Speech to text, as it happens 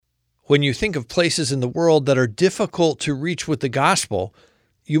When you think of places in the world that are difficult to reach with the gospel,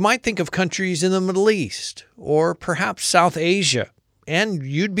 you might think of countries in the Middle East or perhaps South Asia, and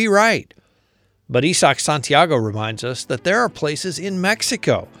you'd be right. But Isaac Santiago reminds us that there are places in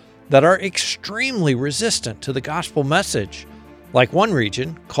Mexico that are extremely resistant to the gospel message, like one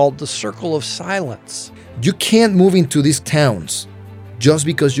region called the Circle of Silence. You can't move into these towns just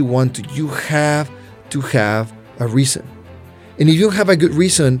because you want to. You have to have a reason. And if you don't have a good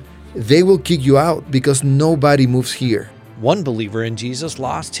reason, they will kick you out because nobody moves here. One believer in Jesus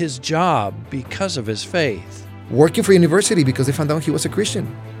lost his job because of his faith. Working for university because they found out he was a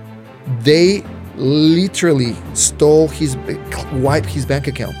Christian. They literally wiped his bank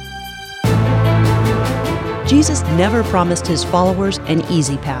account. Jesus never promised his followers an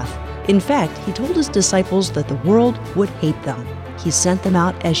easy path. In fact, he told his disciples that the world would hate them. He sent them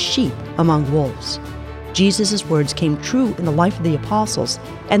out as sheep among wolves. Jesus' words came true in the life of the apostles,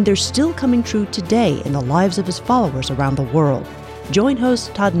 and they're still coming true today in the lives of his followers around the world. Join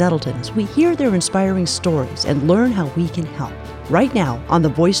host Todd Nettleton as we hear their inspiring stories and learn how we can help. Right now on the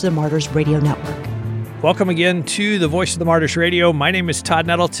Voice of the Martyrs Radio Network. Welcome again to the Voice of the Martyrs Radio. My name is Todd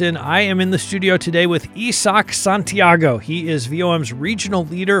Nettleton. I am in the studio today with Isaac Santiago. He is VOM's regional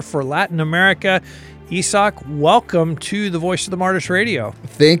leader for Latin America. Isaac, welcome to the Voice of the Martyrs Radio.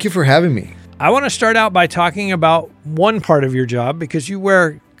 Thank you for having me. I want to start out by talking about one part of your job because you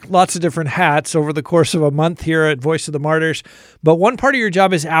wear lots of different hats over the course of a month here at Voice of the Martyrs. But one part of your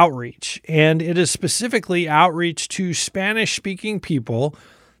job is outreach, and it is specifically outreach to Spanish-speaking people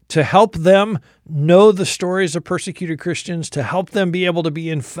to help them know the stories of persecuted Christians, to help them be able to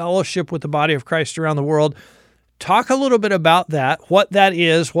be in fellowship with the body of Christ around the world. Talk a little bit about that, what that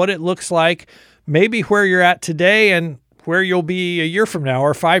is, what it looks like, maybe where you're at today and where you'll be a year from now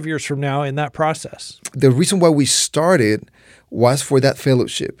or 5 years from now in that process. The reason why we started was for that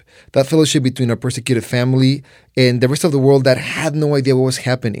fellowship between our persecuted family and the rest of the world that had no idea what was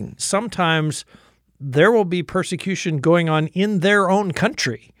happening. Sometimes there will be persecution going on in their own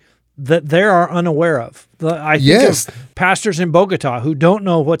country that they are unaware of. I think of pastors in Bogota who don't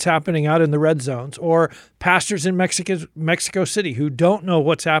know what's happening out in the red zones, or pastors in Mexico City who don't know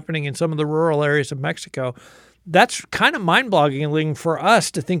what's happening in some of the rural areas of Mexico. That's kind of mind-boggling for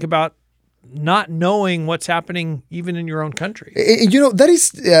us to think about not knowing what's happening even in your own country. And, that is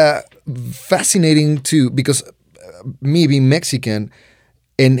fascinating too, because me being Mexican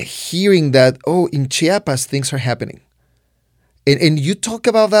and hearing that, in Chiapas, things are happening. And you talk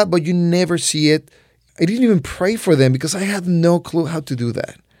about that, but you never see it. I didn't even pray for them because I had no clue how to do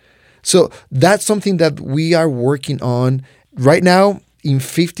that. So that's something that we are working on right now in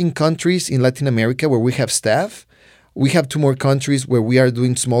 15 countries in Latin America where we have staff. We have 2 more countries where we are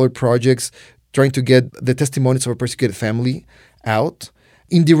doing smaller projects, trying to get the testimonies of a persecuted family out,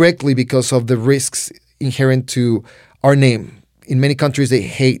 indirectly because of the risks inherent to our name. In many countries, they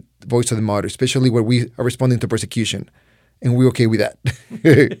hate Voice of the Martyrs, especially where we are responding to persecution. And we're okay with that.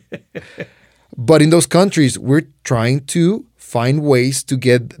 But in those countries, we're trying to find ways to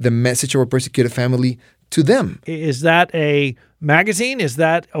get the message of a persecuted family to them. Is that a magazine? Is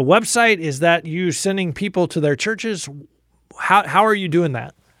that a website? Is that you sending people to their churches? How are you doing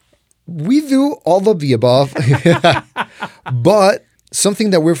that? We do all of the above. But something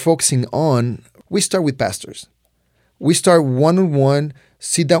that we're focusing on, we start with pastors. We start one-on-one,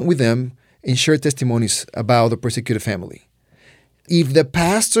 sit down with them, and share testimonies about the persecuted family. If the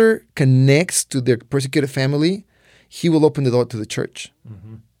pastor connects to the persecuted family, he will open the door to the church.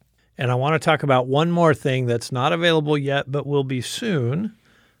 Mm-hmm. And I want to talk about one more thing that's not available yet, but will be soon,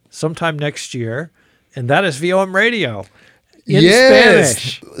 sometime next year, and that is VOM Radio in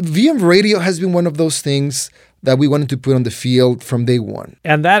Spanish. VOM Radio has been one of those things that we wanted to put on the field from day one.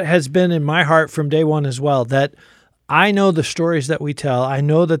 And that has been in my heart from day one as well, that I know the stories that we tell. I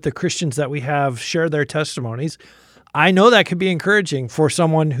know that the Christians that we have share their testimonies. I know that could be encouraging for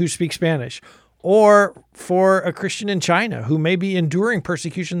someone who speaks Spanish, or for a Christian in China who may be enduring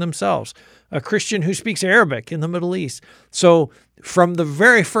persecution themselves, a Christian who speaks Arabic in the Middle East. So from the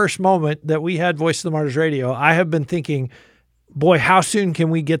very first moment that we had Voice of the Martyrs Radio, I have been thinking, boy, how soon can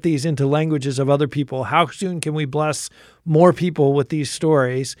we get these into languages of other people? How soon can we bless more people with these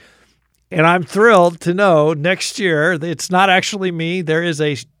stories? And I'm thrilled to know next year, it's not actually me. There is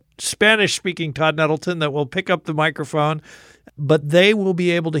a Spanish-speaking Todd Nettleton that will pick up the microphone, but they will be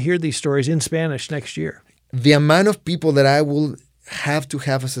able to hear these stories in Spanish next year. The amount of people that I will have to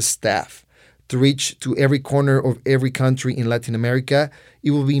have as a staff to reach to every corner of every country in Latin America, it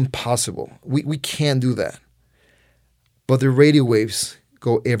will be impossible. We can't do that. But the radio waves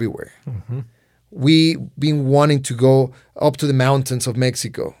go everywhere. Mm-hmm. We've been wanting to go up to the mountains of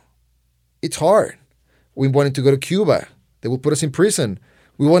Mexico, It's hard. We wanted to go to Cuba. They will put us in prison.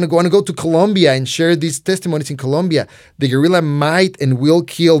 We want to go to Colombia and share these testimonies in Colombia. The guerrilla might and will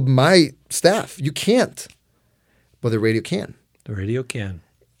kill my staff. You can't. But the radio can. The radio can.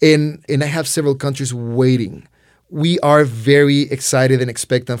 And I have several countries waiting. We are very excited and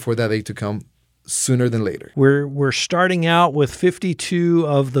expectant for that day to come sooner than later. We're starting out with 52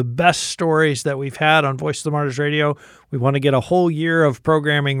 of the best stories that we've had on Voice of the Martyrs Radio. We want to get a whole year of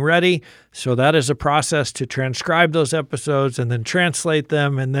programming ready. So that is a process to transcribe those episodes and then translate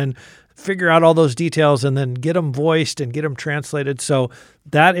them and then figure out all those details and then get them voiced and get them translated. So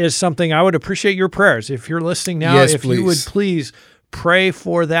that is something I would appreciate your prayers. If you're listening now, yes, if please. you would please pray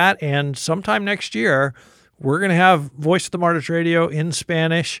for that. And sometime next year, we're going to have Voice of the Martyrs Radio in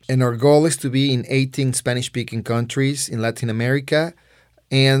Spanish. And our goal is to be in 18 Spanish-speaking countries in Latin America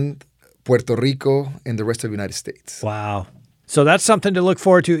and Puerto Rico and the rest of the United States. Wow. So that's something to look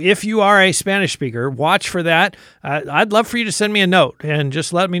forward to. If you are a Spanish speaker, watch for that. I'd love for you to send me a note and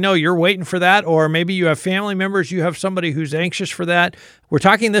just let me know you're waiting for that, or maybe you have family members, you have somebody who's anxious for that. We're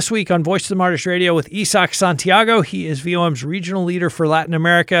talking this week on Voice of the Martyrs Radio with Isaac Santiago. He is VOM's regional leader for Latin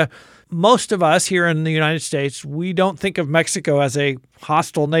America. Most of us here in the United States, we don't think of Mexico as a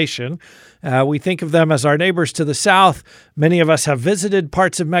hostile nation. We think of them as our neighbors to the south. Many of us have visited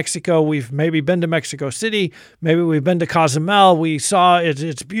parts of Mexico. We've maybe been to Mexico City. Maybe we've been to Cozumel. We saw it.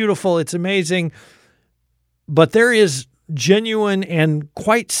 It's beautiful. It's amazing. But there is genuine and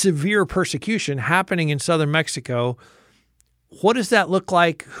quite severe persecution happening in southern Mexico. What does that look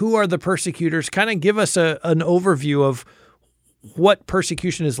like? Who are the persecutors? Kind of give us an overview of what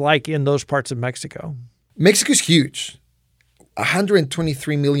persecution is like in those parts of Mexico. Mexico is huge,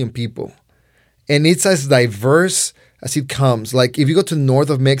 123 million people, and it's as diverse as it comes. Like if you go to the north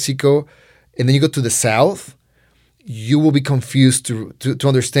of Mexico and then you go to the south, you will be confused to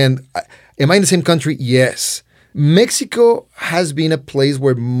understand, am I in the same country? Yes. Mexico has been a place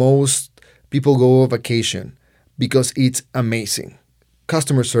where most people go on vacation because it's amazing.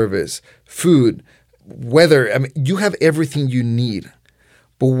 Customer service, food, weather, I mean, you have everything you need.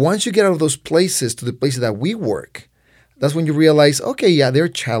 But once you get out of those places to the places that we work, that's when you realize, okay, yeah, there are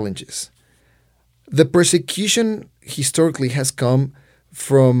challenges. The persecution historically has come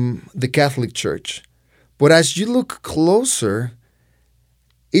from the Catholic Church. But as you look closer,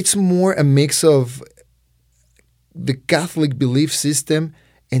 it's more a mix of the Catholic belief system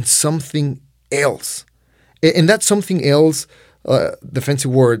and something else. And that something else, the fancy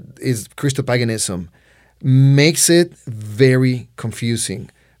word is Christopaganism, makes it very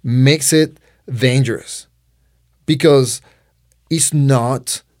confusing, makes it dangerous, because it's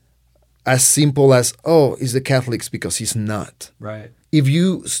not as simple as, oh, it's the Catholics, because it's not. Right. If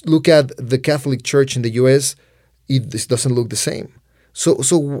you look at the Catholic Church in the U.S., it doesn't look the same. So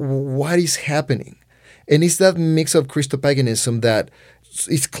what is happening? And it's that mix of Christopaganism that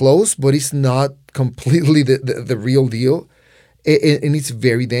it's close, but it's not completely the real deal. And it's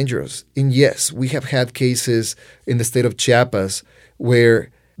very dangerous. And yes, we have had cases in the state of Chiapas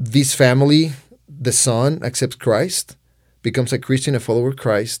where this family, the son accepts Christ, becomes a Christian, a follower of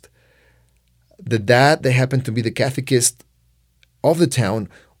Christ. The dad, they happen to be the catechist of the town,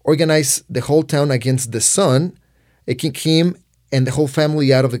 organized the whole town against the son, and kick him and the whole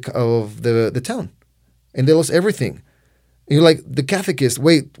family out of the town. And they lost everything. And you're like, the catechist,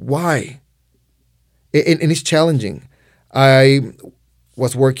 wait, why? And it's challenging. I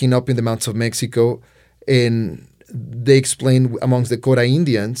was working up in the mountains of Mexico, and they explained amongst the Cora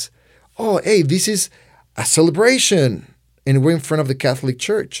Indians, oh, hey, this is a celebration, and we're in front of the Catholic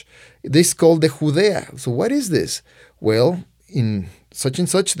Church. This is called the Judea. So what is this? Well, in such and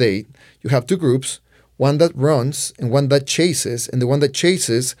such date, you have two groups, one that runs and one that chases, and the one that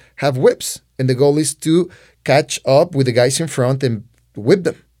chases have whips, and the goal is to catch up with the guys in front and whip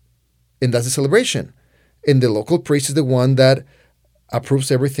them, and that's the celebration. And the local priest is the one that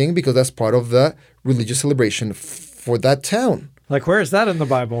approves everything because that's part of the religious celebration for that town. Like, where is that in the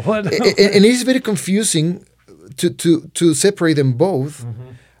Bible? What? And it is very confusing to separate them both,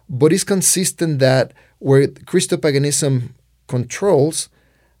 but it's consistent that where Christopaganism controls,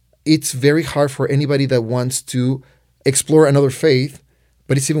 it's very hard for anybody that wants to explore another faith,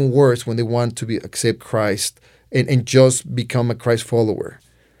 but it's even worse when they want to accept Christ and just become a Christ follower.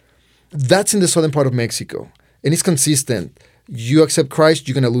 That's in the southern part of Mexico, and it's consistent. You accept Christ,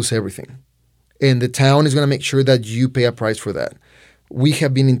 you're going to lose everything. And the town is going to make sure that you pay a price for that. We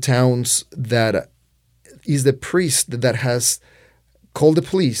have been in towns that is the priest that has called the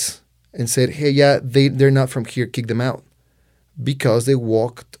police and said, hey, yeah, they're not from here, kick them out, because they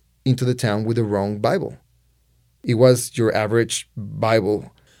walked into the town with the wrong Bible. It was your average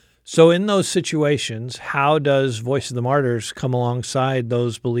Bible. So in those situations, how does Voice of the Martyrs come alongside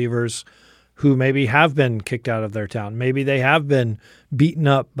those believers who maybe have been kicked out of their town? Maybe they have been beaten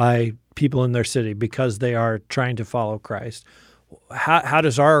up by people in their city because they are trying to follow Christ. How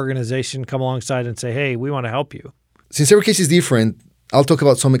does our organization come alongside and say, hey, we want to help you? Since every case is different, I'll talk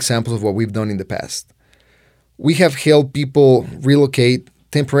about some examples of what we've done in the past. We have helped people relocate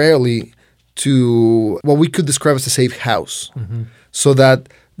temporarily to what we could describe as a safe house, so that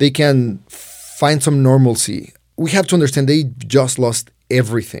they can find some normalcy. We have to understand they just lost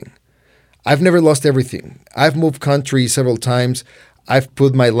everything. I've never lost everything. I've moved countries several times. I've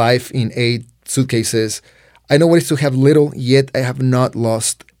put my life in 8 suitcases. I know what it is to have little, yet I have not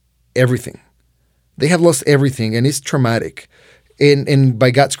lost everything. They have lost everything, and it's traumatic. And by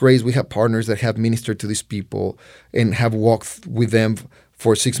God's grace, we have partners that have ministered to these people and have walked with them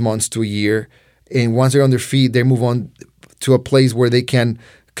for 6 months to a year. And once they're on their feet, they move on to a place where they can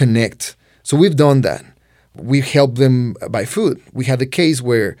connect. So we've done that. We've helped them buy food. We had a case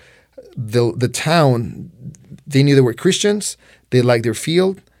where the town, they knew they were Christians. They liked their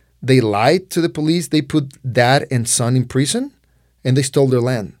field. They lied to the police. They put dad and son in prison, and they stole their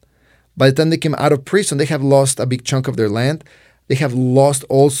land. By the time they came out of prison, they have lost a big chunk of their land. They have lost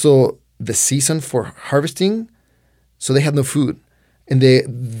also the season for harvesting, so they had no food. And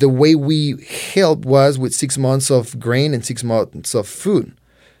the way we helped was with 6 months of grain and 6 months of food.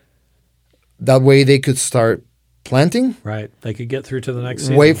 That way they could start planting. Right. They could get through to the next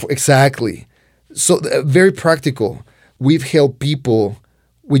season. Exactly. So very practical. We've helped people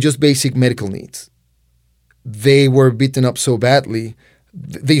with just basic medical needs. They were beaten up so badly,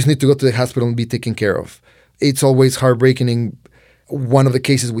 they just need to go to the hospital and be taken care of. It's always heartbreaking. One of the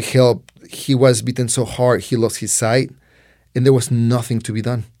cases we helped, he was beaten so hard he lost his sight, and there was nothing to be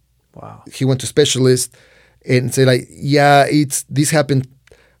done. Wow. He went to specialists and said, this happened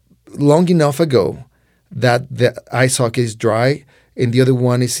long enough ago that the eye socket is dry and the other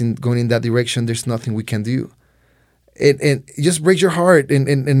one is going in that direction. There's nothing we can do. And it just breaks your heart.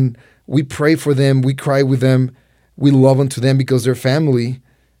 And we pray for them. We cry with them. We love unto them because they're family,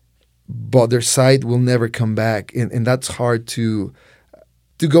 but their sight will never come back. And that's hard to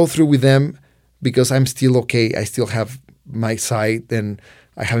go through with them because I'm still okay. I still have my sight and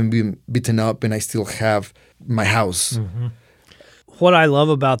I haven't been beaten up and I still have my house. Mm-hmm. What I love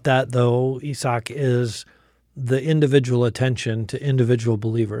about that, though, Isaac, is the individual attention to individual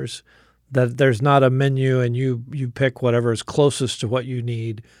believers, that there's not a menu and you pick whatever is closest to what you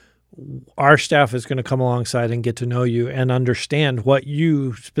need. Our staff is going to come alongside and get to know you and understand what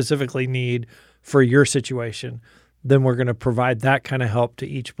you specifically need for your situation. Then we're going to provide that kind of help to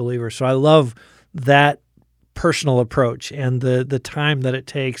each believer. So I love that personal approach and the time that it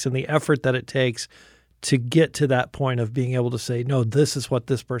takes and the effort that it takes to get to that point of being able to say, no, this is what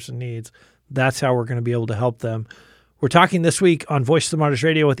this person needs. That's how we're going to be able to help them. We're talking this week on Voice of the Martyrs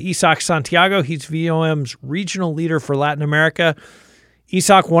Radio with Isaac Santiago. He's VOM's regional leader for Latin America.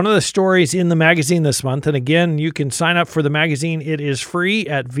 Isaac, one of the stories in the magazine this month, and again, you can sign up for the magazine. It is free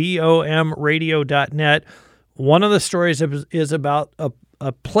at vomradio.net. One of the stories is about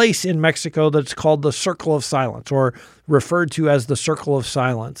a place in Mexico that's called the Circle of Silence, or referred to as the Circle of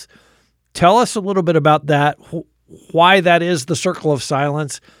Silence. Tell us a little bit about that, why that is the Circle of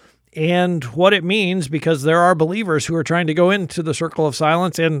Silence, and what it means, because there are believers who are trying to go into the Circle of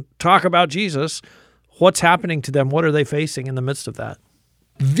Silence and talk about Jesus. What's happening to them? What are they facing in the midst of that?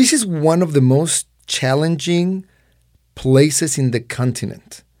 This is one of the most challenging places in the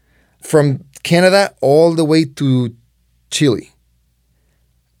continent. From Canada all the way to Chile.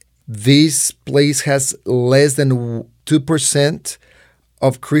 This place has less than 2%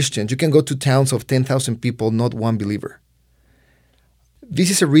 of Christians. You can go to towns of 10,000 people, not one believer.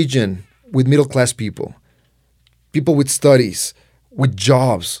 This is a region with middle-class people with studies, with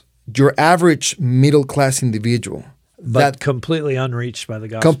jobs, your average middle-class individual. But completely unreached by the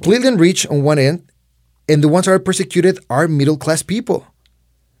gospel. Completely unreached on one end, and the ones that are persecuted are middle-class people.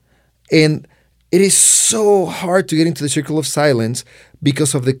 And it is so hard to get into the Circle of Silence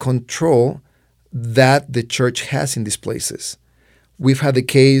because of the control that the church has in these places. We've had the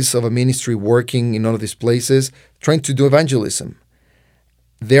case of a ministry working in all of these places, trying to do evangelism.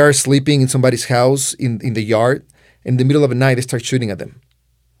 They are sleeping in somebody's house in the yard. In the middle of the night, they start shooting at them.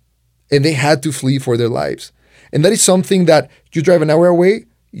 And they had to flee for their lives. And that is something that you drive an hour away,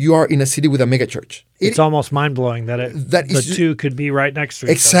 you are in a city with a mega church. It's almost mind-blowing that the two could be right next to each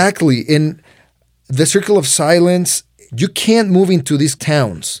other. Exactly. In the Circle of Silence, you can't move into these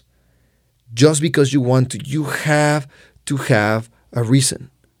towns just because you want to. You have to have a reason.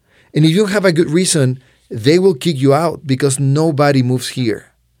 And if you have a good reason, they will kick you out because nobody moves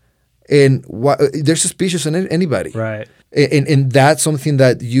here and they're suspicious of anybody. Right. And that's something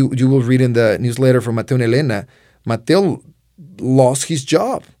that you will read in the newsletter from Mateo and Elena. Mateo lost his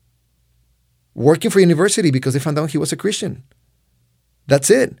job working for university because they found out he was a Christian. That's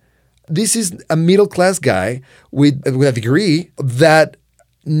it. This is a middle-class guy with a degree that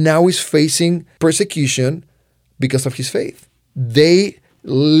now is facing persecution because of his faith. They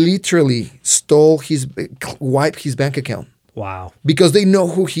literally wiped his bank account. Wow. Because they know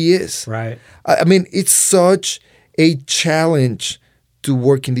who he is. Right. I mean, it's such a challenge to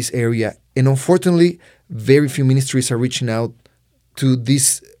work in this area. And unfortunately, very few ministries are reaching out to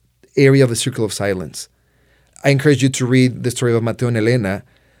this area of the circle of silence. I encourage you to read the story of Mateo and Elena.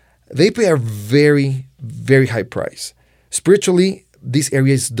 They pay a very, very high price. Spiritually, this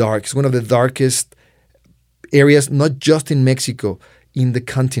area is dark. It's one of the darkest areas, not just in Mexico, in the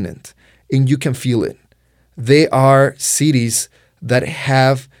continent. And you can feel it. They are cities that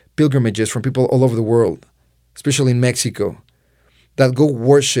have pilgrimages from people all over the world, especially in Mexico, that go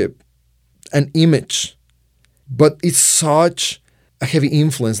worship an image. But it's such a heavy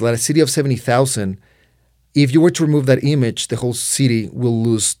influence that a city of 70,000, if you were to remove that image, the whole city will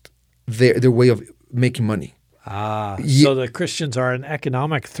lose their way of making money. So the Christians are an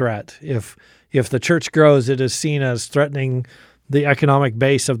economic threat. If the church grows, it is seen as threatening the economic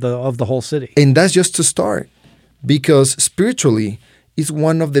base of the whole city. And that's just to start, because spiritually, it's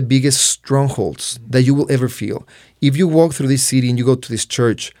one of the biggest strongholds that you will ever feel. If you walk through this city and you go to this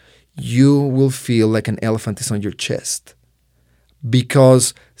church, you will feel like an elephant is on your chest.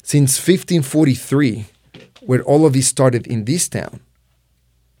 Because since 1543, where all of this started in this town,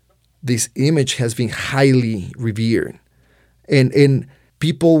 this image has been highly revered. And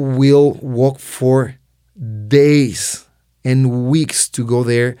people will walk for days and weeks to go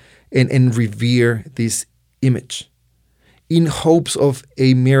there and revere this image in hopes of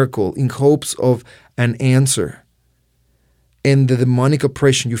a miracle, in hopes of an answer. And the demonic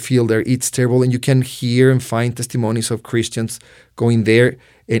oppression you feel there, it's terrible. And you can hear and find testimonies of Christians going there,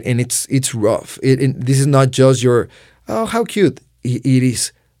 and it's rough. This is not just your, oh, how cute. It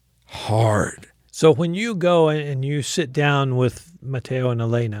is hard. So when you go and you sit down with Mateo and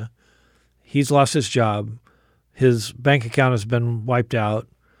Elena, he's lost his job. His bank account has been wiped out.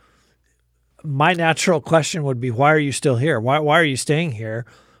 My natural question would be, why are you still here? Why are you staying here?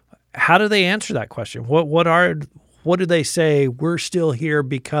 How do they answer that question? What do they say? We're still here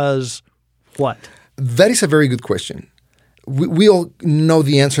because what? That is a very good question. We all know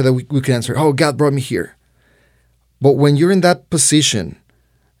the answer that we can answer. Oh, God brought me here. But when you're in that position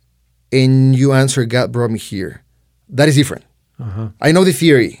and you answer, God brought me here, that is different. Uh-huh. I know the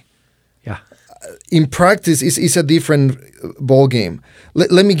theory. Yeah. In practice, it's a different ball game.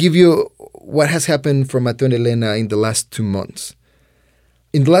 Let me give you what has happened for Mateo and Elena in the last 2 months.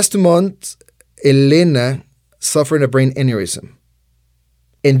 In the last 2 months, Elena suffered a brain aneurysm.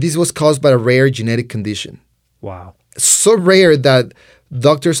 And this was caused by a rare genetic condition. Wow. So rare that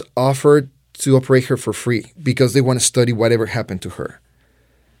doctors offered to operate her for free because they want to study whatever happened to her.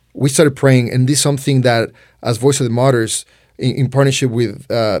 We started praying, and this is something that, as Voice of the Martyrs, in partnership with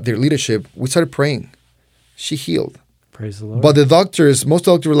their leadership, we started praying. She healed. Praise the Lord. But most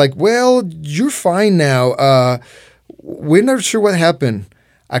doctors were like, well, you're fine now. We're not sure what happened.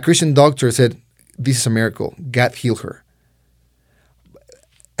 A Christian doctor said, this is a miracle. God healed her.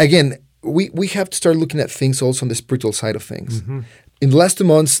 Again, we have to start looking at things also on the spiritual side of things. Mm-hmm. In the last 2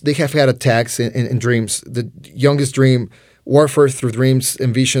 months, they have had attacks and dreams. The youngest dream, warfare through dreams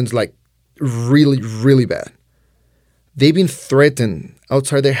and visions, like really, really bad. They've been threatened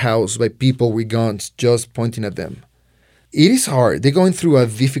outside their house by people with guns just pointing at them. It is hard. They're going through a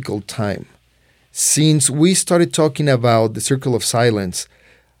difficult time. Since we started talking about the circle of silence,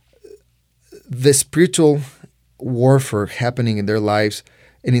 the spiritual warfare happening in their lives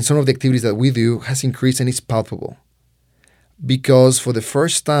and in some of the activities that we do has increased, and it's palpable. Because for the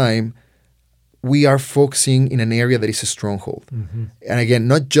first time, we are focusing in an area that is a stronghold. Mm-hmm. And again,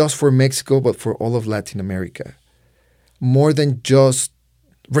 not just for Mexico, but for all of Latin America. More than just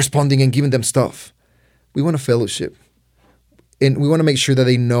responding and giving them stuff. We want a fellowship. And we want to make sure that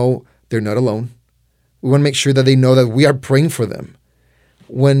they know they're not alone. We want to make sure that they know that we are praying for them.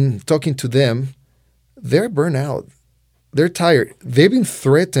 When talking to them, they're burnt out. They're tired. They've been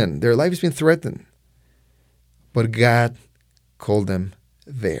threatened. Their life has been threatened. But God called them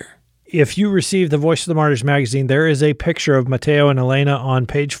there. If you receive the Voice of the Martyrs magazine, there is a picture of Mateo and Elena on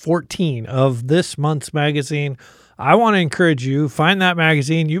page 14 of this month's magazine. I want to encourage you, find that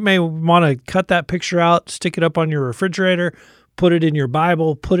magazine. You may want to cut that picture out, stick it up on your refrigerator, put it in your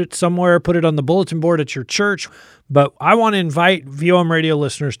Bible, put it somewhere, put it on the bulletin board at your church. But I want to invite VOM Radio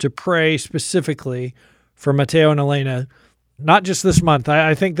listeners to pray specifically for Mateo and Elena, not just this month.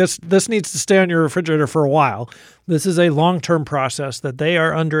 I think this needs to stay on your refrigerator for a while. This is a long-term process that they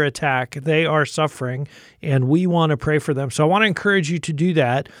are under attack. They are suffering, and we want to pray for them. So I want to encourage you to do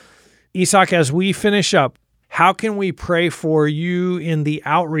that. Isak, as we finish up, how can we pray for you in the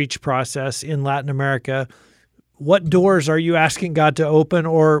outreach process in Latin America? What doors are you asking God to open,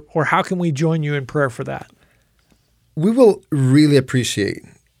 or how can we join you in prayer for that? We will really appreciate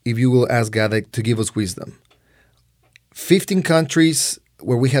if you will ask God to give us wisdom. 15 countries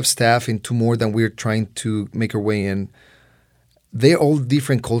where we have staff and 2 more that we're trying to make our way in, they're all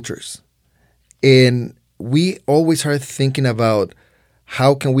different cultures. And we always are thinking about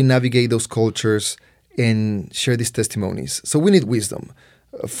how can we navigate those cultures and share these testimonies. So we need wisdom.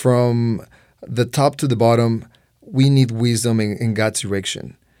 From the top to the bottom, we need wisdom in God's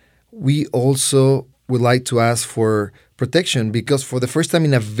direction. We also would like to ask for protection because for the first time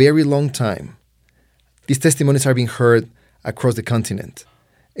in a very long time, these testimonies are being heard across the continent.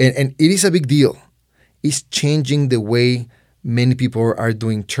 And it is a big deal. It's changing the way many people are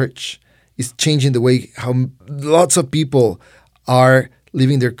doing church. It's changing the way how lots of people are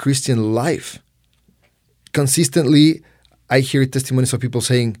living their Christian life. Consistently, I hear testimonies of people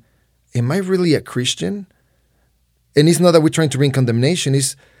saying, am I really a Christian? And it's not that we're trying to bring condemnation.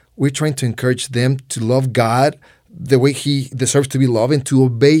 It's we're trying to encourage them to love God the way He deserves to be loved and to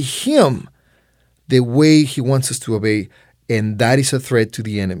obey Him the way He wants us to obey. And that is a threat to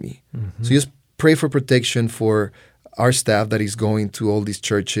the enemy. Mm-hmm. So just pray for protection for our staff that is going to all these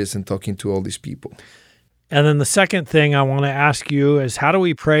churches and talking to all these people. And then the second thing I want to ask you is, how do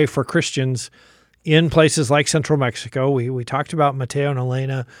we pray for Christians in places like Central Mexico? We talked about Mateo and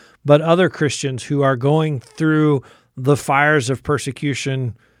Elena, but other Christians who are going through the fires of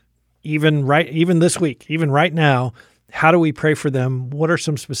persecution even this week, even right now. How do we pray for them? What are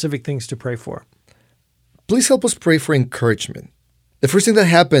some specific things to pray for? Please help us pray for encouragement. The first thing that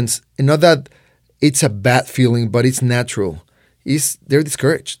happens, and not that it's a bad feeling, but it's natural, is they're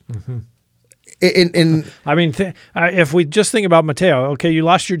discouraged. Mm-hmm. And I mean, if we just think about Mateo, okay, you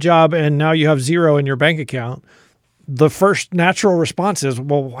lost your job and now you have $0 in your bank account. The first natural response is,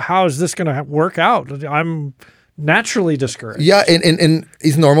 well, how is this going to work out? I'm naturally discouraged. Yeah, and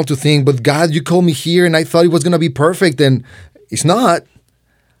it's normal to think, but God, you called me here and I thought it was going to be perfect, and it's not.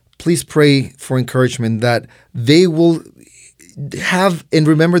 Please pray for encouragement that they will have and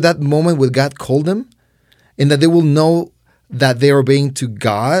remember that moment when God called them, and that they will know that they are obeying to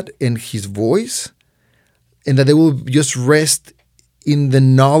God and His voice, and that they will just rest in the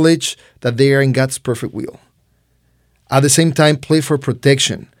knowledge that they are in God's perfect will. At the same time, pray for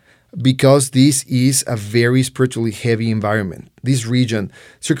protection, because this is a very spiritually heavy environment. This region,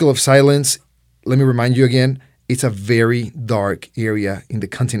 Circle of Silence, let me remind you again, it's a very dark area in the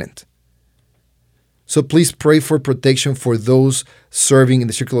continent. So please pray for protection for those serving in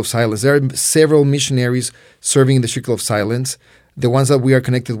the Circle of Silence. There are several missionaries serving in the Circle of Silence. The ones that we are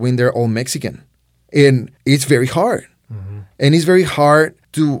connected with, they're all Mexican. And it's very hard. Mm-hmm. And it's very hard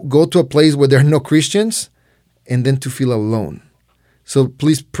to go to a place where there are no Christians and then to feel alone. So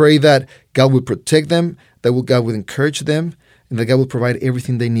please pray that God will protect them, that God will encourage them, and that God will provide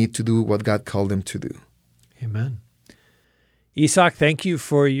everything they need to do what God called them to do. Amen. Isak, thank you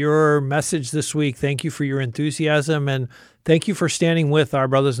for your message this week. Thank you for your enthusiasm, and thank you for standing with our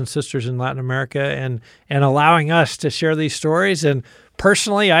brothers and sisters in Latin America and allowing us to share these stories. And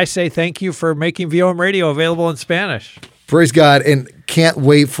personally, I say thank you for making VOM Radio available in Spanish. Praise God, and can't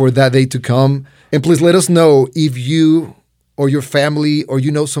wait for that day to come. And please let us know if you or your family or you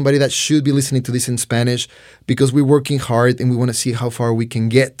know somebody that should be listening to this in Spanish, because we're working hard and we want to see how far we can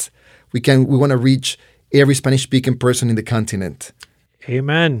get. We want to reach every Spanish-speaking person in the continent.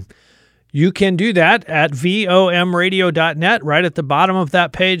 Amen. You can do that at vomradio.net. Right at the bottom of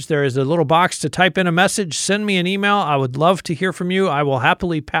that page, there is a little box to type in a message. Send me an email. I would love to hear from you. I will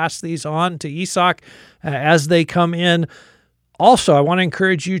happily pass these on to Isak as they come in. Also, I want to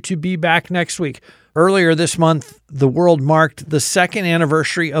encourage you to be back next week. Earlier this month, the world marked the 2nd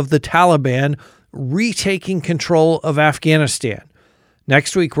anniversary of the Taliban retaking control of Afghanistan.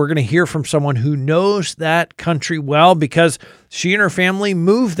 Next week, we're going to hear from someone who knows that country well because she and her family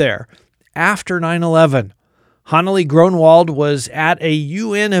moved there after 9/11. Hanali Gronwald was at a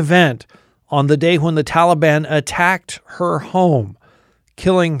UN event on the day when the Taliban attacked her home,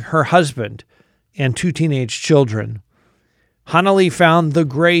 killing her husband and 2 teenage children. Hanali found the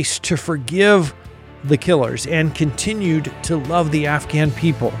grace to forgive the killers and continued to love the Afghan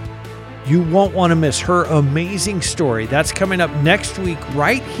people. You won't want to miss her amazing story. That's coming up next week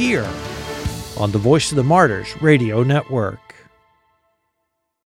right here on the Voice of the Martyrs Radio Network.